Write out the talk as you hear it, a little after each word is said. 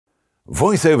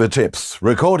Voiceover tips,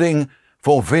 recording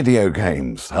for video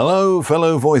games. Hello,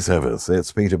 fellow voiceovers.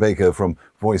 It's Peter Baker from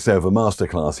Voiceover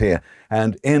Masterclass here.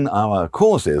 And in our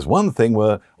courses, one thing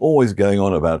we're always going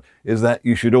on about is that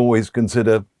you should always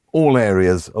consider all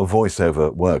areas of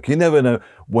voiceover work. You never know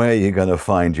where you're going to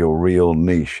find your real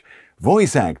niche.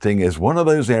 Voice acting is one of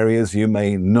those areas you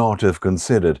may not have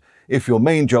considered. If your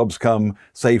main jobs come,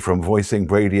 say, from voicing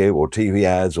radio or TV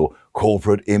ads or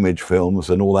corporate image films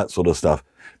and all that sort of stuff.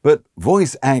 But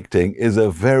voice acting is a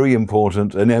very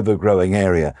important and ever-growing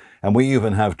area, and we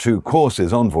even have 2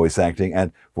 courses on voice acting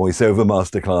at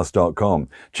voiceovermasterclass.com.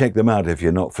 Check them out if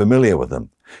you're not familiar with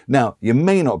them. Now, you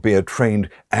may not be a trained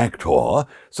actor,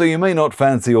 so you may not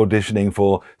fancy auditioning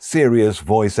for serious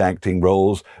voice acting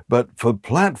roles, but for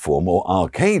platform or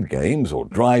arcade games or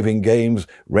driving games,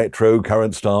 retro,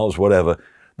 current styles, whatever,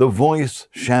 the voice,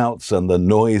 shouts and the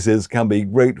noises can be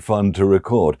great fun to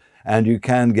record, and you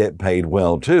can get paid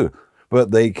well too. But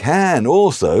they can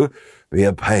also be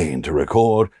a pain to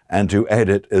record and to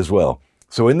edit as well.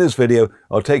 So in this video,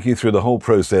 I'll take you through the whole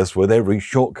process with every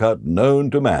shortcut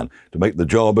known to man to make the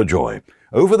job a joy.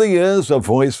 Over the years, I've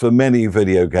voiced for many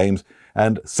video games,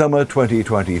 and summer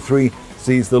 2023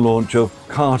 sees the launch of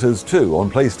Carters 2 on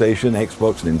PlayStation,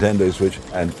 Xbox, Nintendo Switch,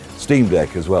 and Steam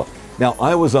Deck as well. Now,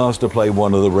 I was asked to play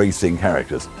one of the racing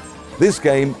characters. This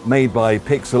game, made by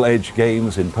Pixel Edge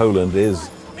Games in Poland, is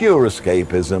pure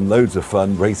escapism, loads of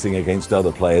fun racing against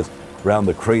other players around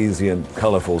the crazy and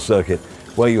colourful circuit,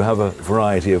 where you have a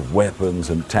variety of weapons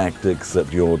and tactics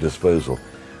at your disposal.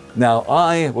 Now,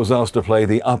 I was asked to play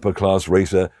the upper-class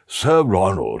racer Sir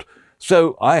Ronald,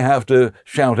 so I have to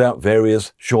shout out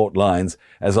various short lines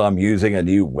as I'm using a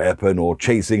new weapon or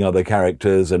chasing other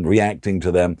characters and reacting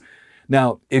to them.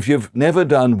 Now, if you've never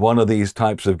done one of these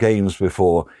types of games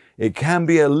before, it can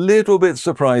be a little bit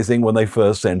surprising when they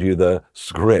first send you the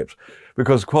script,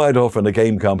 because quite often a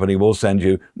game company will send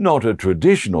you not a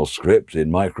traditional script in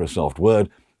Microsoft Word,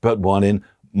 but one in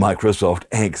Microsoft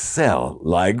Excel,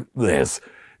 like this.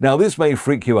 Now, this may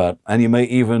freak you out, and you may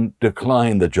even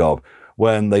decline the job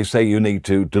when they say you need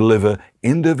to deliver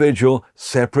individual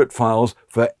separate files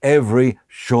for every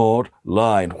short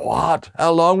line. What?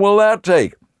 How long will that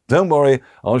take? Don't worry,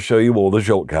 I'll show you all the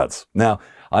shortcuts. Now,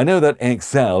 I know that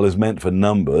Excel is meant for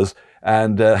numbers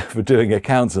and for doing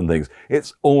accounts and things.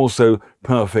 It's also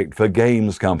perfect for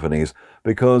games companies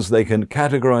because they can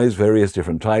categorize various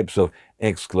different types of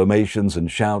exclamations and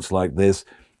shouts like this,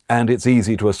 and it's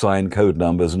easy to assign code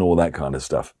numbers and all that kind of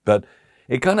stuff. But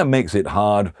it kind of makes it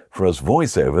hard for us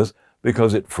voiceovers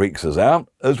because it freaks us out,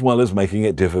 as well as making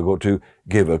it difficult to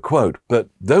give a quote. But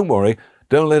don't worry,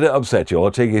 don't let it upset you. I'll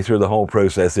take you through the whole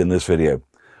process in this video.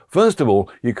 First of all,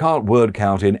 you can't word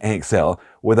count in Excel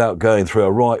without going through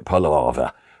a right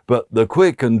palaver. But the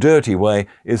quick and dirty way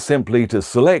is simply to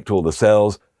select all the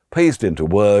cells, paste into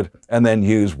Word, and then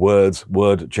use Word's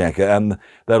word checker. And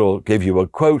that'll give you a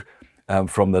quote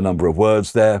from the number of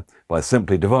words there by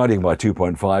simply dividing by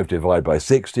 2.5, divide by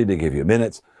 60 to give you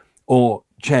minutes, or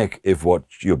check if what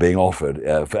you're being offered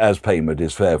as payment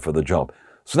is fair for the job.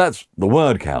 So that's the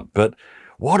word count. But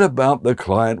what about the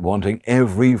client wanting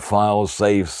every file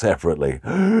saved separately?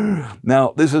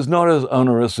 Now, this is not as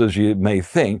onerous as you may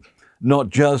think, not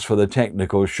just for the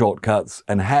technical shortcuts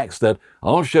and hacks that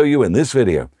I'll show you in this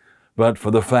video, but for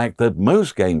the fact that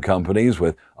most game companies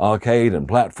with arcade and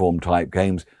platform type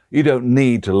games, you don't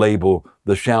need to label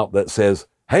the shout that says,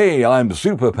 "Hey, I'm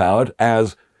superpowered,"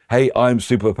 as "Hey, I'm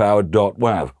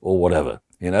superpowered.wav," or whatever.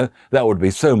 You know, that would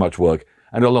be so much work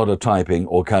and a lot of typing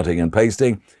or cutting and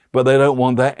pasting, but they don't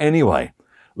want that anyway.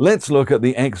 Let's look at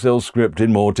the Excel script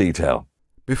in more detail.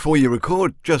 Before you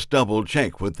record, just double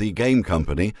check with the game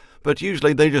company, but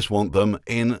usually they just want them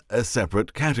in a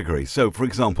separate category. So, for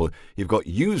example, you've got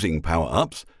using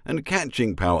power-ups and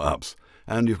catching power-ups,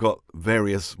 and you've got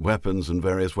various weapons and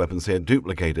various weapons here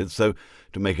duplicated. So,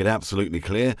 to make it absolutely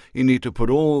clear, you need to put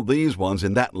all these ones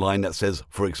in that line that says,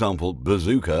 for example,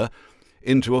 bazooka,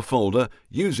 into a folder,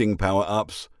 using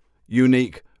power-ups,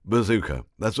 unique bazooka.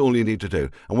 That's all you need to do.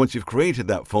 And once you've created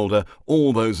that folder,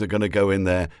 all those are going to go in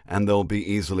there and they'll be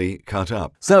easily cut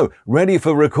up. So, ready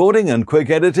for recording and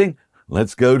quick editing?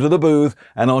 Let's go to the booth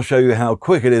and I'll show you how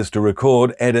quick it is to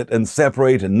record, edit and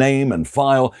separate a name and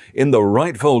file in the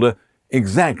right folder,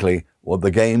 exactly what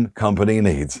the game company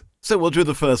needs. So we'll do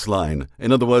the first line.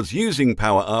 In other words, using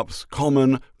power-ups,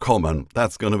 common.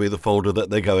 That's going to be the folder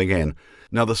that they're going in.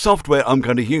 Now the software I'm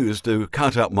going to use to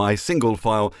cut up my single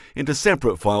file into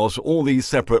separate files, all these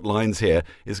separate lines here,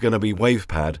 is going to be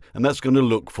WavePad, and that's going to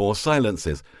look for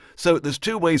silences. So there's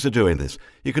 2 ways of doing this.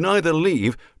 You can either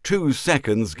leave 2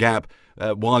 seconds gap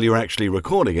while you're actually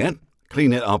recording it,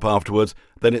 clean it up afterwards,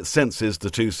 then it senses the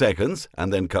 2 seconds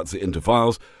and then cuts it into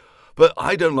files. But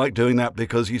I don't like doing that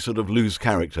because you sort of lose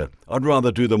character. I'd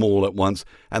rather do them all at once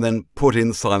and then put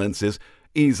in silences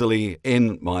easily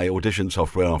in my Audition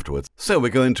software afterwards. So we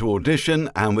go into Audition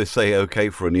and we say OK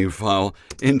for a new file,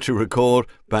 into Record,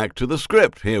 back to the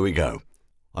script. Here we go.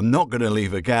 I'm not going to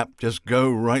leave a gap, just go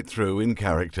right through in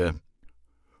character.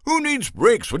 Who needs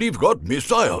brakes when you've got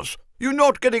missiles? You're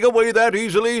not getting away that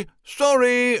easily.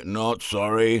 Sorry, not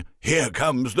sorry. Here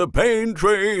comes the pain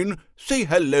train. Say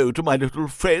hello to my little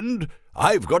friend.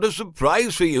 I've got a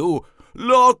surprise for you.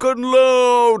 Lock and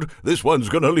load. This one's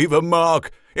going to leave a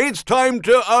mark. It's time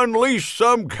to unleash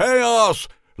some chaos.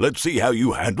 Let's see how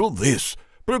you handle this.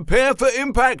 Prepare for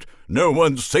impact. No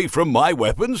one's safe from my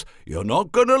weapons. You're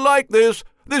not going to like this.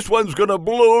 This one's going to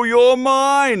blow your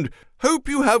mind. Hope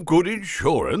you have good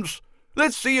insurance.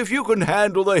 Let's see if you can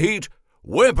handle the heat.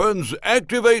 Weapons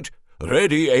activate.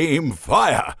 Ready, aim,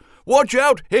 fire. Watch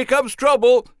out, here comes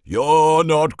trouble. You're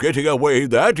not getting away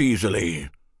that easily.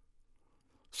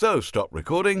 So stop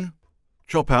recording.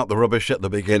 Chop out the rubbish at the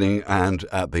beginning and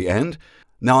at the end.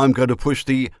 Now I'm going to push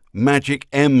the magic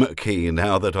M key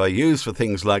now that I use for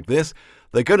things like this.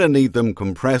 They're going to need them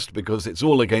compressed because it's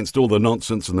all against all the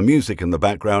nonsense and the music in the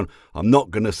background. I'm not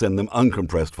going to send them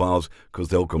uncompressed files because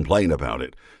they'll complain about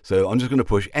it. So I'm just going to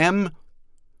push M.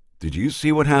 Did you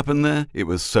see what happened there? It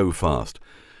was so fast.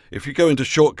 If you go into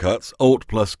Shortcuts,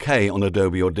 Alt+K on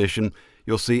Adobe Audition,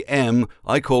 you'll see M,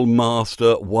 I call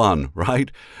Master 1,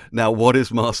 right? Now, what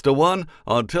is Master 1?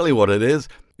 I'll tell you what it is.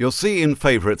 You'll see in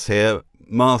Favorites here,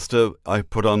 Master, I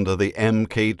put under the M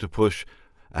key to push,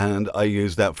 and I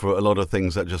use that for a lot of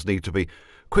things that just need to be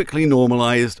quickly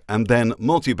normalized, and then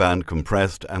multiband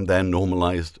compressed, and then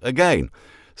normalized again.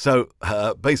 So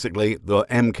basically, the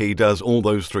M key does all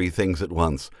those 3 things at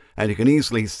once. And you can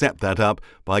easily set that up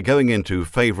by going into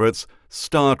Favorites,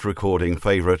 Start Recording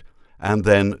Favorite, and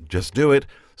then just do it,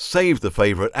 save the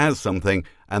favorite as something,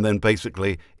 and then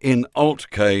basically in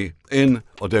Alt-K in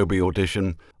Adobe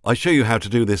Audition. I show you how to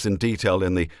do this in detail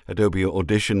in the Adobe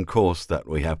Audition course that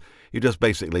we have. You just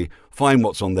basically find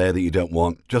what's on there that you don't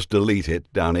want, just delete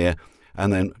it down here,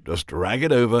 and then just drag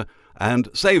it over and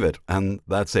save it, and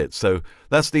that's it. So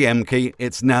that's the M key.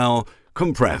 It's now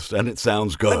compressed, and it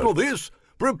sounds good. Handle this.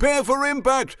 Prepare for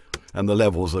impact. And the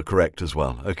levels are correct as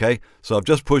well, okay? So I've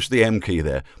just pushed the M key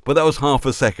there, but that was half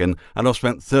a second, and I've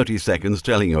spent 30 seconds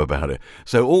telling you about it.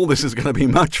 So all this is going to be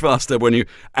much faster when you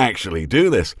actually do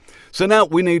this. So now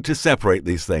we need to separate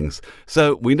these things.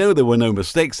 So we know there were no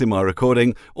mistakes in my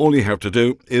recording. All you have to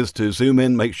do is to zoom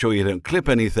in, make sure you don't clip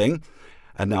anything.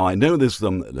 And now I know there's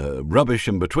some rubbish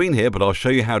in between here, but I'll show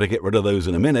you how to get rid of those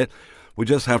in a minute. We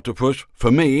just have to push,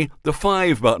 for me, the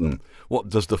 5 button. What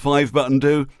does the 5 button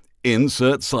do?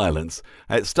 Insert silence.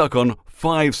 It's stuck on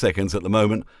 5 seconds at the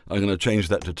moment. I'm going to change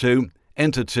that to 2.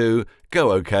 Enter 2,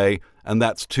 go OK, and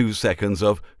that's 2 seconds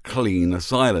of clean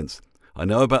silence. I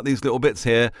know about these little bits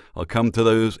here. I'll come to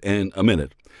those in a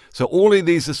minute. So all of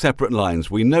these are separate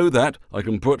lines. We know that. I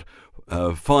can put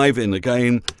 5 in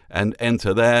again and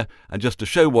enter there. And just to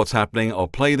show what's happening, I'll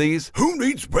play these. Who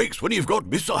needs brakes when you've got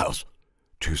missiles?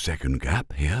 2 second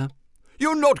gap here.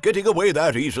 You're not getting away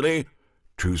that easily.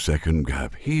 2 second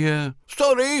gap here.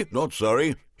 Sorry, not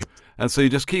sorry. And so you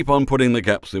just keep on putting the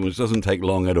gaps in, which doesn't take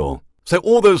long at all. So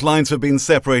all those lines have been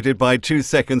separated by 2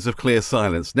 seconds of clear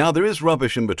silence. Now there is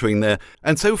rubbish in between there,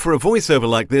 and so for a voiceover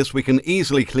like this, we can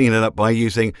easily clean it up by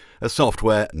using a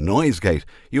software noise gate.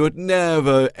 You would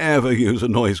never ever use a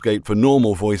noise gate for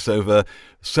normal voiceover,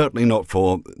 certainly not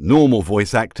for normal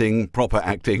voice acting, proper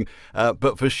acting,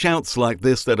 but for shouts like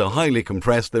this that are highly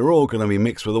compressed, they're all going to be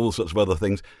mixed with all sorts of other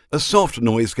things. A soft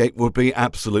noise gate would be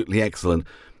absolutely excellent.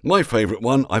 My favourite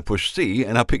one, I push C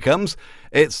and up it comes.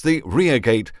 It's the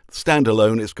Reargate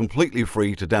standalone. It's completely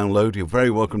free to download. You're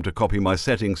very welcome to copy my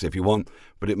settings if you want,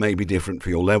 but it may be different for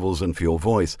your levels and for your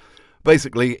voice.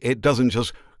 Basically, it doesn't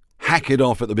just hack it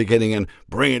off at the beginning and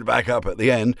bring it back up at the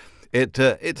end.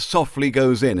 It softly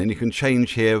goes in, and you can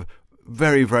change here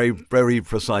very, very, very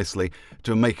precisely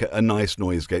to make it a nice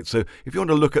noise gate. So if you want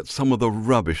to look at some of the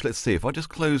rubbish, let's see. If I just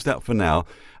close that for now,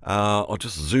 I'll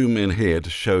just zoom in here to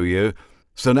show you.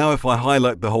 So now if I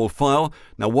highlight the whole file,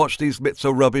 now watch these bits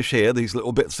of rubbish here, these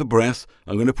little bits of breath.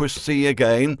 I'm going to push C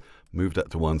again, move that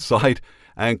to one side,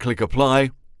 and click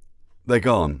Apply. They're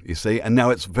gone, you see, and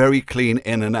now it's very clean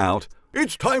in and out.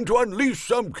 It's time to unleash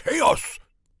some chaos.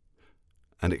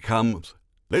 And it comes.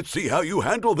 Let's see how you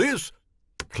handle this.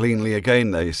 Cleanly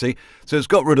again there, you see. So it's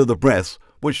got rid of the breaths,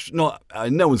 which no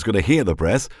one's going to hear the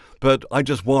breath, but I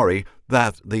just worry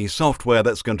that the software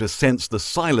that's going to sense the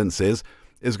silences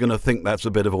is going to think that's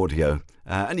a bit of audio.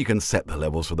 And you can set the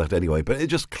levels for that anyway, but it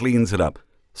just cleans it up.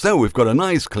 So we've got a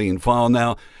nice clean file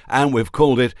now, and we've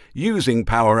called it Using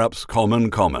Power-Ups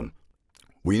Common.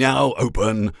 We now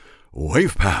open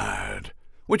WavePad,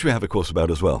 which we have a course about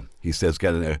as well. He says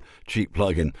get a cheap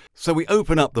plugin. So we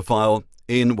open up the file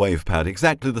in WavePad,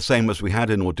 exactly the same as we had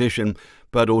in Audition,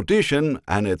 but Audition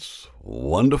and its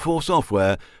wonderful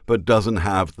software, but doesn't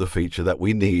have the feature that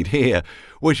we need here,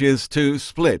 which is to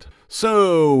split.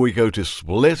 So we go to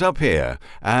split up here,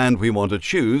 and we want to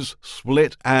choose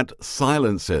split at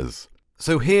silences.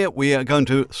 So here we are going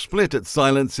to split at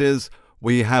silences.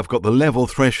 We have got the level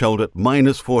threshold at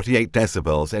 -48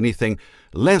 decibels. Anything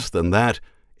less than that,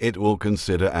 it will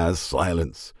consider as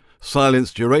silence.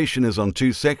 Silence duration is on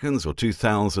 2 seconds or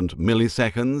 2000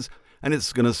 milliseconds, and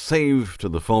it's going to save to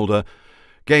the folder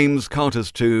Games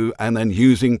Carters 2 and then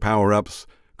Using Power-Ups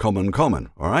Common.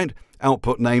 All right?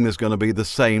 Output name is going to be the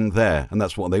same there, and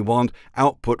that's what they want.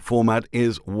 Output format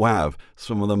is WAV.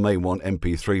 Some of them may want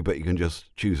MP3, but you can just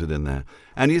choose it in there.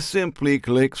 And you simply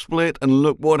click split, and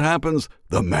look what happens.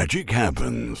 The magic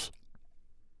happens.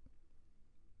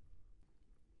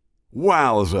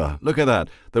 Wowza! Look at that.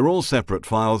 They're all separate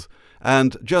files,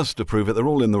 and just to prove it, they're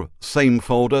all in the same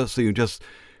folder, so you just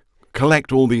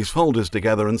collect all these folders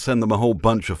together and send them a whole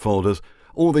bunch of folders.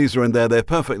 All these are in there. They're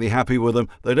perfectly happy with them.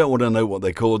 They don't want to know what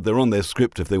they're called. They're on their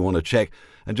script if they want to check.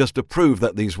 And just to prove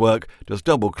that these work, just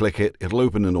double-click it. It'll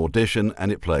open an Audition, and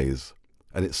it plays.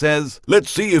 And it says, "Let's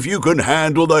see if you can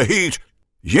handle the heat."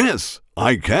 Yes,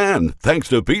 I can, thanks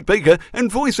to Pete Baker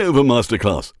and VoiceOver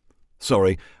Masterclass.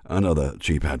 Sorry, another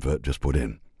cheap advert just put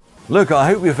in. Look, I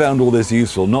hope you found all this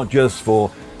useful, not just for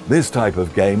this type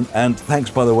of game, and thanks,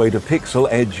 by the way, to Pixel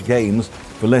Edge Games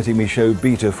for letting me show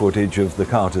beta footage of the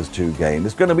Carters 2 game.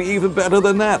 It's going to be even better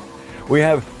than that. We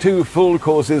have 2 full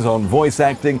courses on voice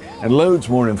acting and loads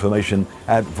more information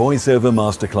at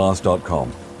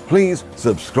voiceovermasterclass.com. Please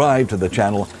subscribe to the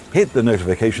channel, hit the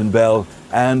notification bell,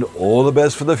 and all the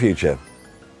best for the future.